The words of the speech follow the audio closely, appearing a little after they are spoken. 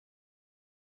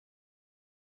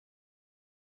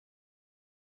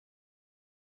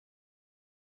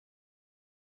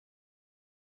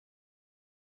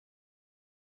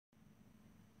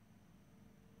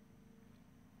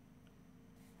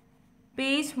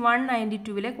Page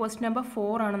 192 question number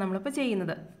 4 ആണ് നമ്മളിപ്പോൾ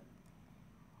ചെയ്യുന്നത്.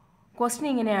 ക്വസ്റ്റ്യൻ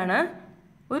ഇങ്ങനെയാണ്: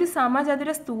 ഒരു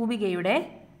സമചതുര സ്തൂപികയുടെ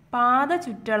പാദ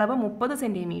ചുറ്റളവ് 30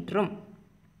 സെൻറ്റിമീറ്ററും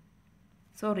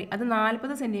അത്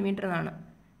 40 സെൻറ്റിമീറ്റർ എന്നാണ്.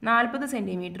 40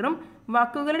 സെൻറ്റിമീറ്ററും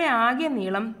വക്കുകളുടെ ആകെ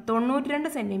നീളം 92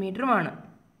 സെൻറ്റിമീറ്ററുമാണ്.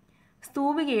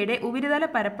 സ്തൂപികയുടെ ഉപരിതല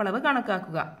പരപ്പളവ്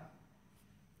കണക്കാക്കുക.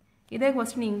 ഇതേ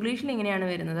ക്വസ്റ്റ്യൻ ഇംഗ്ലീഷിൽ ഇങ്ങനെയാണ്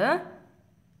വരുന്നത്: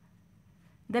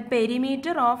 The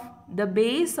perimeter of the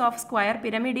base of square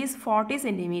pyramid is 40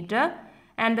 cm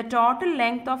and the total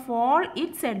length of all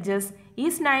its edges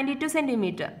is 92 cm.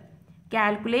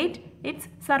 Calculate its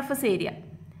surface area.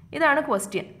 ഇതാണ്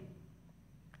ക്വസ്റ്റ്യൻ.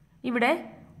 ഇവിടെ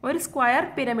ഒരു സ്ക്വയർ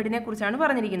പിരമിഡിനെ കുറിച്ചാണ്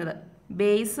പറഞ്ഞിരിക്കുന്നത്.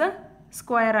 ബേസ്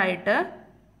സ്ക്വയർ ആയിട്ട്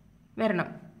വരണം.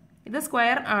 ഇത്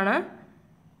സ്ക്വയർ ആണ്.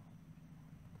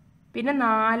 പിന്നെ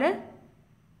 4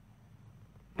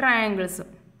 ട്രയാങ്കിൾസും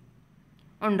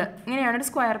ഉണ്ട്. ഇങ്ങനെയാണ് ഒരു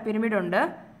സ്ക്വയർ പിരമിഡ് ഉണ്ട്.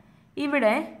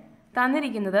 ഇവിടെ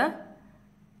തന്നിരിക്കുന്നത്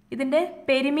ഇതിൻ്റെ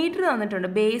പെരിമീറ്റർ തന്നിട്ടുണ്ട്.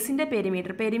 ബേസിൻ്റെ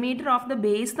പെരിമീറ്റർ ഓഫ് ദ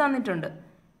ബേസ് തന്നിട്ടുണ്ട്.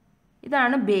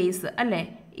 ഇതാണ് ബേസ് അല്ലേ.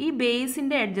 ഈ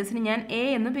ബേസിൻ്റെ എഡ്ജസിന് ഞാൻ എ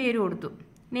എന്ന് പേര് കൊടുത്തു.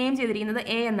 നെയിം ചെയ്തിരിക്കുന്നത്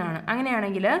എ എന്നാണ്.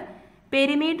 അങ്ങനെയാണെങ്കിൽ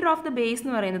പെരിമീറ്റർ ഓഫ് ദ ബേസ്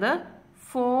എന്ന് പറയുന്നത്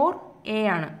 4a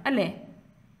ആണ് അല്ലേ.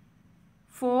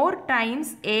 4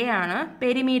 ടൈംസ് എ ആണ്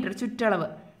പെരിമീറ്റർ ചുറ്റളവ്.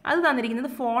 അത്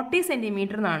തന്നിരിക്കുന്നത് 40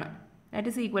 സെൻറ്റിമീറ്റർ എന്നാണ്. That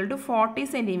is equal to 40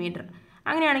 centimetre.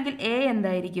 അങ്ങനെയാണെങ്കിൽ എ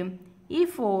എന്തായിരിക്കും? ഈ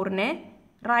 4നെ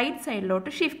റൈറ്റ് സൈഡിലോട്ട്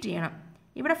ഷിഫ്റ്റ് ചെയ്യണം.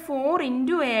 ഇവിടെ 4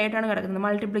 ഇൻറ്റു എ ആയിട്ടാണ് കിടക്കുന്നത്,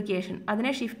 മൾട്ടിപ്ലിക്കേഷൻ.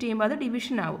 അതിനെ ഷിഫ്റ്റ് ചെയ്യുമ്പോൾ അത്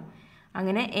ഡിവിഷൻ ആവും.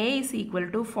 അങ്ങനെ A is equal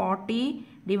to 40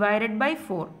 divided by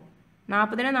 4.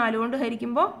 40നെ 4 കൊണ്ട്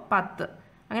ഹരിക്കുമ്പോൾ 10.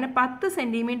 അങ്ങനെ 10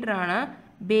 സെൻറ്റിമീറ്റർ ആണ്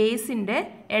ബേസിൻ്റെ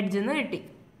എഡ്ജ് എന്ന് കിട്ടി.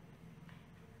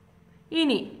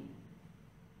 ഇനി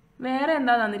വേറെ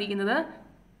എന്താ തന്നിരിക്കുന്നത്?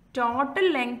 Total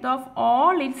length of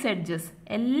all it's edges.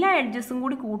 എല്ലാ എഡ്ജസും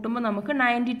കൂടി കൂട്ടുമ്പോൾ നമുക്ക്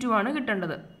 92 ആണ്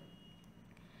കിട്ടേണ്ടത്.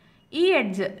 ഈ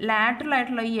എഡ്ജ് ലാറ്ററൽ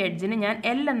ആയിട്ടുള്ള ഈ എഡ്ജിന് ഞാൻ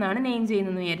എൽ എന്നാണ് നെയിം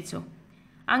ചെയ്യുന്നതെന്ന് വിചാരിച്ചു.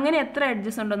 അങ്ങനെ എത്ര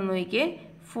എഡ്ജസ് ഉണ്ടെന്ന് നോക്കിയേ.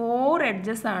 4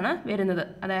 എഡ്ജസ് ആണ് വരുന്നത്.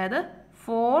 അതായത്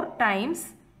 4 ടൈംസ്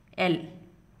എൽ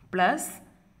പ്ലസ്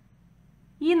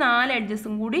ഈ 4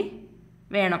 എഡ്ജസും കൂടി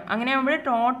വേണം. അങ്ങനെ ആകുമ്പോഴേ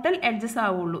ടോട്ടൽ എഡ്ജസ്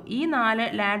ആവുള്ളൂ. ഈ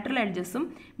 4 ലാറ്ററൽ എഡ്ജസും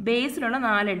ബേസിലുള്ള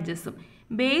 4 എഡ്ജസും.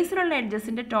 ബേസിലുള്ള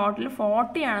എഡ്ജസിൻ്റെ ടോട്ടൽ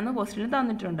 40 ആണെന്ന് ക്വസ്റ്റ്യനിൽ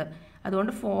തന്നിട്ടുണ്ട്.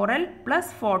 അതുകൊണ്ട് 4l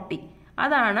പ്ലസ് 40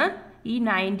 അതാണ് ഈ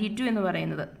 92 എന്ന്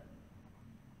പറയുന്നത്.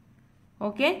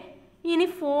 ഓക്കെ. ഇനി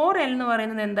 4l എന്ന്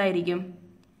പറയുന്നത് എന്തായിരിക്കും?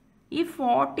 ഈ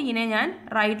 40നെ ഞാൻ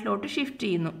റൈറ്റിലോട്ട് ഷിഫ്റ്റ്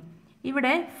ചെയ്യുന്നു.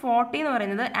 ഇവിടെ 40 എന്ന്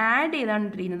പറയുന്നത് ആഡ് ചെയ്താണ്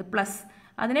ഇട്ടിരിക്കുന്നത്, പ്ലസ്.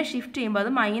 അതിനെ ഷിഫ്റ്റ് ചെയ്യുമ്പോൾ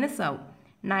അത് മൈനസ് ആവും.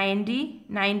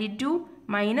 92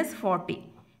 മൈനസ് 40.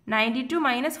 92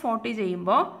 മൈനസ് 40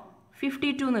 ചെയ്യുമ്പോൾ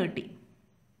 52 എന്ന് കിട്ടി.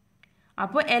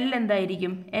 അപ്പോൾ എൽ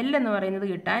എന്തായിരിക്കും? എൽ എന്ന് പറയുന്നത്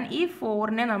കിട്ടാൻ ഈ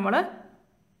 4നെ നമ്മൾ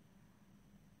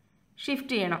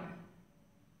ഷിഫ്റ്റ് ചെയ്യണം.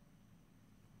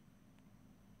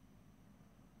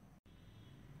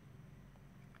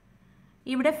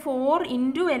 ഇവിടെ 4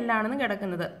 ഇൻറ്റു എൽ ആണെന്ന്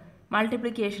കിടക്കുന്നത്,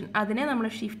 മൾട്ടിപ്ലിക്കേഷൻ. അതിനെ നമ്മൾ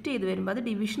ഷിഫ്റ്റ് ചെയ്ത് വരുമ്പോൾ അത്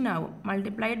ഡിവിഷൻ ആവും.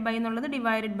 മൾട്ടിപ്ലൈഡ് ബൈ എന്നുള്ളത്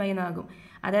ഡിവൈഡഡ് ബൈ എന്നാകും.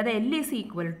 അതായത് L is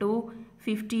equal to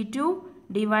 52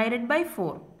 divided by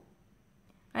 4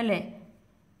 അല്ലേ.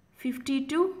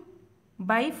 52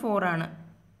 ബൈ 4 ആണ്.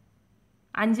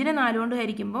 5നെ 4 കൊണ്ട്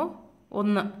ഹരിക്കുമ്പോൾ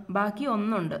 1, ബാക്കി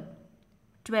 1 ഉണ്ട്.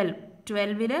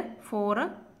 12ൽ 4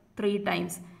 3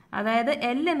 ടൈംസ്. അതായത്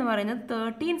എൽ എന്ന് പറയുന്നത്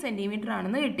 13 സെൻറ്റിമീറ്റർ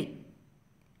ആണെന്ന് കിട്ടി.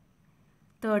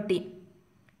 13.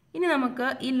 ഇനി നമുക്ക്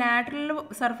ഈ ലാറ്ററൽ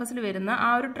സർഫസിൽ വരുന്ന ആ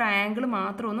ഒരു ട്രയാങ്കിൾ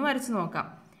മാത്രം ഒന്ന് വരച്ച് നോക്കാം.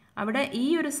 അവിടെ ഈ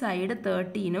ഒരു സൈഡ്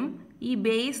 13ഉം ഈ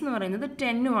ബേസ് എന്ന് പറയുന്നത്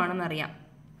 10ഉം ആണെന്നറിയാം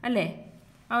അല്ലേ.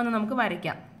 അതൊന്ന് നമുക്ക്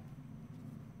വരയ്ക്കാം.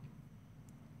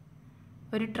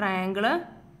 ഒരു ട്രയാങ്കിള്,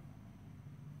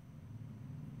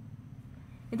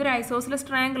 ഇതൊരു ഐസോസിലസ്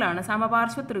ട്രയാങ്കിൾ ആണ്,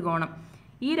 സമപാർശ്വ ത്രികോണം.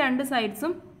 ഈ 2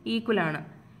 സൈഡ്സും ഈക്വൽ ആണ്.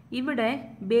 ഇവിടെ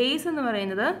ബേസ് എന്ന്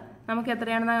പറയുന്നത് നമുക്ക്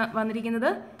എത്രയാണ് വന്നിരിക്കുന്നത്?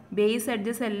 ബേസ്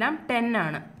എഡ്ജസ് എല്ലാം 10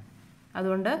 ആണ്.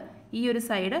 അതുകൊണ്ട് ഈ ഒരു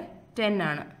സൈഡ് 10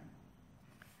 ആണ്.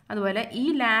 അതുപോലെ ഈ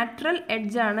ലാറ്ററൽ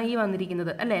എഡ്ജാണ് ഈ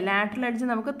വന്നിരിക്കുന്നത് അല്ലേ. ലാറ്ററൽ എഡ്ജ്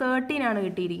നമുക്ക് 13 ആണ്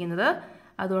കിട്ടിയിരിക്കുന്നത്.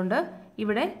 അതുകൊണ്ട്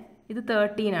ഇവിടെ ഇത്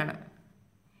 13 ആണ്.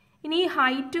 ഇനി ഈ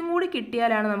ഹൈറ്റും കൂടി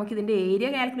കിട്ടിയാലാണ് നമുക്കിതിൻ്റെ ഏരിയ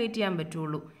കാൽക്കുലേറ്റ് ചെയ്യാൻ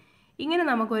പറ്റുള്ളൂ. ഇങ്ങനെ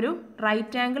നമുക്കൊരു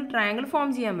റൈറ്റ് ആംഗിൾ ട്രയാങ്കിൾ ഫോം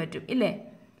ചെയ്യാൻ പറ്റും ഇല്ലേ.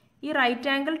 ഈ റൈറ്റ്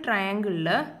ആംഗിൾ ട്രയാങ്കിളിൽ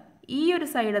ഈ ഒരു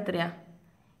സൈഡ് എത്രയാണ്?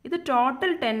 ഇത്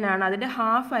ടോട്ടൽ 10 ആണ്. അതിൻ്റെ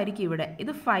ഹാഫ് ആയിരിക്കും ഇവിടെ.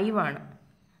 ഇത് 5 ആണ്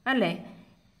അല്ലേ.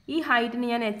 ഈ ഹൈറ്റിന്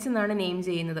ഞാൻ h എന്നാണ് നെയിം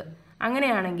ചെയ്യുന്നത്.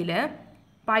 അങ്ങനെയാണെങ്കിൽ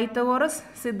പൈത്തഗോറസ്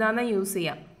സിദ്ധാന്തം യൂസ്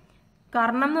ചെയ്യാം.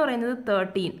 കർണം എന്ന് പറയുന്നത്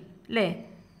 13 അല്ലേ.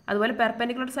 അതുപോലെ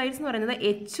പെർപെൻഡിക്കുലർ സൈഡ്സ് എന്ന് പറയുന്നത്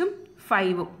hഉം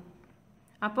 5ഉം.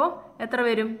 അപ്പോൾ എത്ര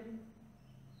വരും?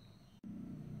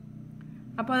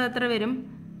 അപ്പോൾ അത് എത്ര വരും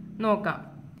നോക്കാം.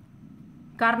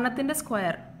 കർണത്തിൻ്റെ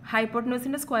സ്ക്വയർ,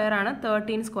 ഹൈപ്പോട്ടന്യൂസിൻ്റെ സ്ക്വയർ ആണ്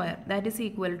 13 square. That is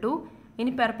equal to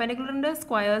ഇനി പെർപെൻഡിക്കുലറിൻ്റെ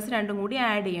സ്ക്വയേഴ്സ് രണ്ടും കൂടി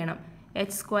ആഡ് ചെയ്യണം.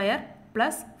 h square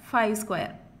plus 5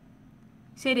 square.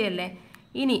 ശരിയല്ലേ?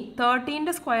 ഇനി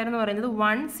 13ൻ്റെ സ്ക്വയർ എന്ന് പറയുന്നത്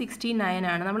 169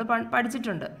 ആണ്. നമ്മൾ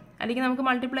പഠിച്ചിട്ടുണ്ട്. അല്ലെങ്കിൽ നമുക്ക്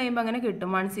മൾട്ടിപ്ലൈ ചെയ്യുമ്പോൾ അങ്ങനെ കിട്ടും.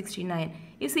 169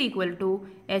 is equal to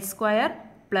h square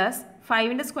plus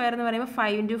 5ൻ്റെ square എന്ന് പറയുമ്പോൾ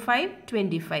 5 × 5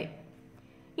 25.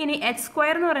 ഇനി h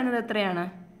സ്ക്വയർ എന്ന് പറയുന്നത് എത്രയാണ്?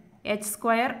 h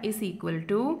square is equal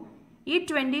to ഈ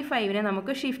 25നെ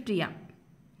നമുക്ക് ഷിഫ്റ്റ് ചെയ്യാം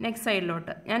നെക്സ്റ്റ്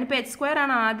സൈഡിലോട്ട്. ഞാനിപ്പോൾ h സ്ക്വയർ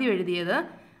ആണ് ആദ്യം എഴുതിയത്.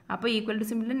 അപ്പോൾ ഈക്വൽ ടു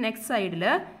സിമ്പിൾ നെക്സ്റ്റ് സൈഡിൽ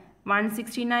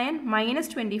 169 മൈനസ്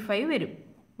 25 വരും.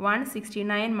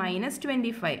 169 മൈനസ്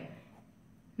 25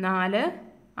 4,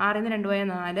 6 2 പോയ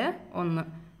 4, 1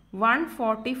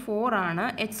 144 ആണ്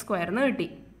h സ്ക്വയർ എന്ന് കിട്ടി.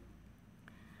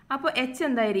 അപ്പോൾ h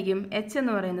എന്തായിരിക്കും? h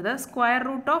എന്ന് പറയുന്നത് സ്ക്വയർ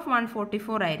റൂട്ട് ഓഫ്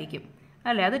 144 ആയിരിക്കും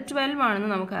അല്ലേ? അത് 12 ആണെന്ന്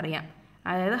നമുക്കറിയാം.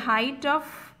 അതായത് ഹൈറ്റ്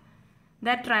ഓഫ്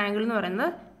ദാറ്റ് ട്രയാങ്കിൾ എന്ന് പറയുന്നത്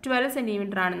 12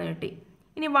 സെൻറ്റിമീറ്റർ ആണെന്ന് കിട്ടി.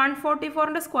 ഇനി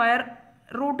 144ൻ്റെ സ്ക്വയർ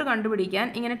റൂട്ട് കണ്ടുപിടിക്കാൻ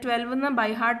ഇങ്ങനെ 12 ബൈ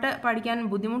ഹാർട്ട് പഠിക്കാൻ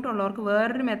ബുദ്ധിമുട്ടുള്ളവർക്ക്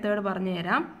വേറൊരു മെത്തേഡ് പറഞ്ഞു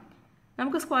തരാം.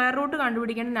 നമുക്ക് സ്ക്വയർ റൂട്ട്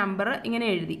കണ്ടുപിടിക്കേണ്ട നമ്പർ ഇങ്ങനെ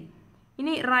എഴുതി.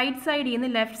 ഇനി റൈറ്റ് സൈഡിൽ നിന്ന്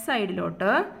ലെഫ്റ്റ് സൈഡിലോട്ട്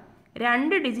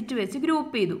 2 ഡിജിറ്റ് വെച്ച്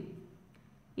ഗ്രൂപ്പ് ചെയ്തു.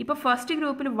 ഇപ്പോൾ ഫസ്റ്റ്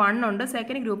ഗ്രൂപ്പിൽ 1 ഉണ്ട്,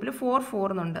 സെക്കൻഡ് ഗ്രൂപ്പിൽ 4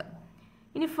 എന്നുണ്ട്.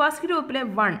 ഇനി ഫസ്റ്റ് ഗ്രൂപ്പിലെ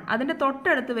 1 അതിൻ്റെ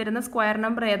തൊട്ടടുത്ത് വരുന്ന സ്ക്വയർ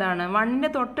നമ്പർ ഏതാണ്? 1ൻ്റെ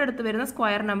തൊട്ടടുത്ത് വരുന്ന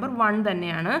സ്ക്വയർ നമ്പർ 1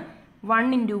 തന്നെയാണ്. 1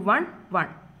 × 1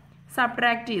 1.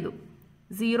 സബ്ട്രാക്ട് ചെയ്തു,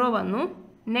 0 വന്നു.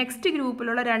 നെക്സ്റ്റ്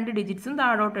ഗ്രൂപ്പിലുള്ള 2 ഡിജിറ്റ്സും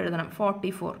താഴോട്ട് എഴുതണം,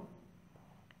 44.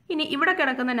 ഇനി ഇവിടെ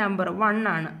കിടക്കുന്ന നമ്പർ 1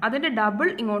 ആണ്, അതിൻ്റെ ഡബിൾ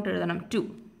ഇങ്ങോട്ട് എഴുതണം, 2.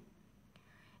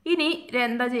 ഇനി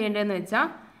എന്താ ചെയ്യേണ്ടതെന്ന് വെച്ചാൽ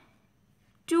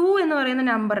 2 എന്ന് പറയുന്ന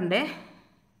നമ്പറിൻ്റെ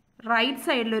റൈറ്റ്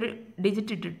സൈഡിലൊരു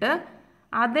ഡിജിറ്റ് ഇട്ടിട്ട്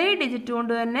അതേ ഡിജിറ്റ്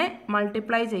കൊണ്ട് തന്നെ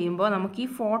മൾട്ടിപ്ലൈ ചെയ്യുമ്പോൾ നമുക്ക് ഈ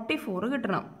 44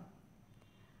 കിട്ടണം.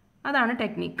 അതാണ്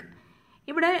ടെക്നിക്ക്.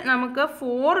 ഇവിടെ നമുക്ക്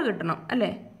 4 കിട്ടണം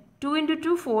അല്ലേ? 2 ×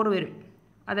 2 4 വരും.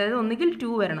 അതായത് ഒന്നുകിൽ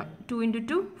 2 വരണം, 2 ×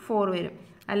 2 4 വരും,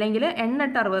 അല്ലെങ്കിൽ 8 ×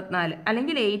 64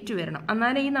 അല്ലെങ്കിൽ 8 വരണം.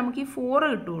 എന്നാലേ നമുക്ക് ഈ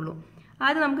 4 കിട്ടുള്ളൂ.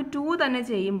 ആദ്യം നമുക്ക് 2 തന്നെ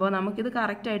ചെയ്യുമ്പോൾ നമുക്കിത്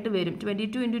കറക്റ്റായിട്ട് വരും.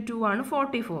 22 × 2 ആണ്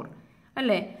 44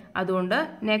 അല്ലേ? അതുകൊണ്ട്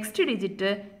നെക്സ്റ്റ് ഡിജിറ്റ്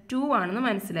 2 ആണെന്ന്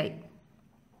മനസ്സിലായി.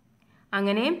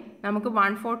 അങ്ങനെയും നമുക്ക്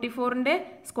 144ൻ്റെ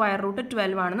സ്ക്വയർ റൂട്ട്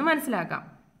 12 ആണെന്ന് മനസ്സിലാക്കാം.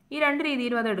 ഈ 2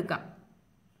 രീതിയിലും അത് എടുക്കാം.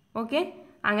 ഓക്കെ,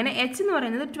 അങ്ങനെ h എന്ന്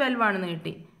പറയുന്നത് 12 ആണെന്ന്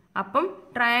കിട്ടി. അപ്പം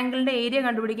ട്രയാങ്കിളിൻ്റെ ഏരിയ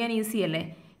കണ്ടുപിടിക്കാൻ ഈസി അല്ലേ?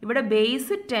 ഇവിടെ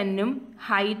ബേസ് 10ഉം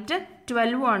ഹൈറ്റ്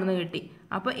 12ഉം ആണെന്ന് കിട്ടി.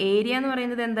 അപ്പോൾ ഏരിയ എന്ന്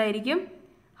പറയുന്നത് എന്തായിരിക്കും?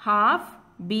 ½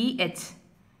 BH.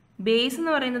 ബേസ്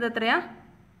എന്ന് പറയുന്നത് എത്രയാ?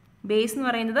 ബേസ് എന്ന്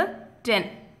പറയുന്നത് 10.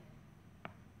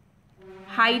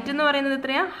 ഹൈറ്റ് എന്ന് പറയുന്നത്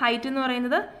എത്രയാ? ഹൈറ്റ് എന്ന്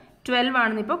പറയുന്നത് 12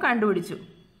 ആണെന്ന് ഇപ്പോൾ കണ്ടുപിടിച്ചു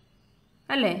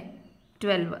അല്ലേ?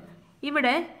 12.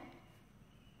 ഇവിടെ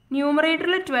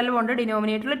ന്യൂമറേറ്ററിൽ 12 ഉണ്ട്,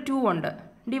 ഡിനോമിനേറ്ററിൽ 2 ഉണ്ട്.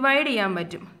 ഡിവൈഡ് ചെയ്യാൻ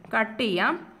പറ്റും, കട്ട്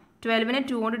ചെയ്യാം. 12നെ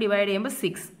 2 കൊണ്ട് ഡിവൈഡ് ചെയ്യുമ്പോൾ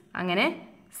 6. അങ്ങനെ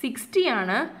 60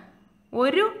 ആണ്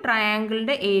ഒരു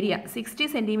ട്രയാങ്കിളിൻ്റെ ഏരിയ. 60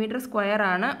 സെൻറ്റിമീറ്റർ സ്ക്വയർ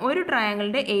ആണ് ഒരു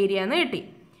ട്രയാങ്കിളിൻ്റെ ഏരിയ എന്ന് കിട്ടി.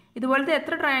 ഇതുപോലത്തെ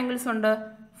എത്ര ട്രയാങ്കിൾസ് ഉണ്ട്?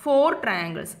 4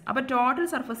 ട്രയാങ്കിൾസ്. അപ്പോൾ ടോട്ടൽ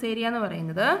സർഫസ് ഏരിയ എന്ന്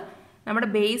പറയുന്നത് നമ്മുടെ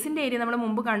ബേസിൻ്റെ ഏരിയ നമ്മൾ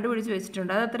മുമ്പ് കണ്ടുപിടിച്ച്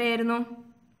വെച്ചിട്ടുണ്ട്. അത് എത്രയായിരുന്നു?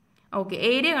 Okay,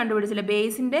 area കണ്ടുപിടിച്ചില്ല.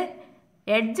 ബേസിൻ്റെ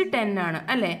എഡ്ജ് 10 ആണ്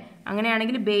അല്ലേ?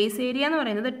 അങ്ങനെയാണെങ്കിൽ ബേസ് ഏരിയ എന്ന്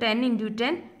പറയുന്നത് 10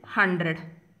 × 10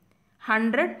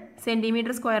 100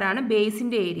 സെൻറ്റിമീറ്റർ സ്ക്വയർ ആണ്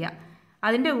ബേസിൻ്റെ ഏരിയ.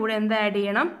 അതിൻ്റെ കൂടെ എന്താ ആഡ്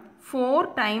ചെയ്യണം? 4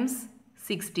 ×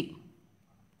 60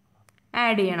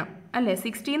 ആഡ് ചെയ്യണം അല്ലേ?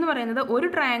 60 എന്ന് പറയുന്നത് ഒരു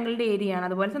ട്രയാങ്കിളിൻ്റെ ഏരിയ ആണ്.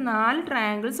 അതുപോലത്തെ 4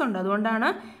 ട്രയാങ്കിൾസ് ഉണ്ട്. അതുകൊണ്ടാണ്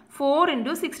 4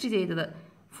 × 60 ചെയ്തത്.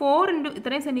 4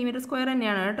 ഇത്രയും സെൻറ്റിമീറ്റർ സ്ക്വയർ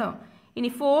തന്നെയാണ് കേട്ടോ. ഇനി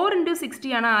 4 × 60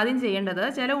 ആണ് ആദ്യം ചെയ്യേണ്ടത്.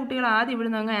 ചില കുട്ടികൾ ആദ്യം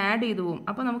ഇവിടുന്ന് അങ്ങ് ആഡ് ചെയ്തു പോകും,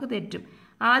 അപ്പോൾ നമുക്ക് തെറ്റും.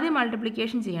 ആദ്യം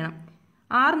മൾട്ടിപ്ലിക്കേഷൻ ചെയ്യണം.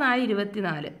 6 × 4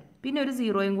 24, പിന്നെ ഒരു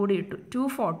 0യും കൂടി ഇട്ടു,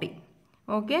 240.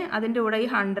 ഓക്കെ, അതിൻ്റെ കൂടെ ഈ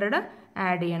 100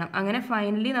 ആഡ് ചെയ്യണം. അങ്ങനെ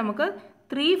ഫൈനലി നമുക്ക്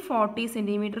 340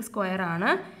 സെൻറ്റിമീറ്റർ സ്ക്വയർ ആണ്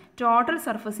total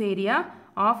surface area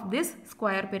of this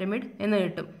square pyramid എന്ന്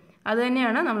കിട്ടും. അത്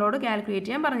തന്നെയാണ് നമ്മളോട് കാൽക്കുലേറ്റ്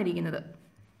ചെയ്യാൻ പറഞ്ഞിരിക്കുന്നത്.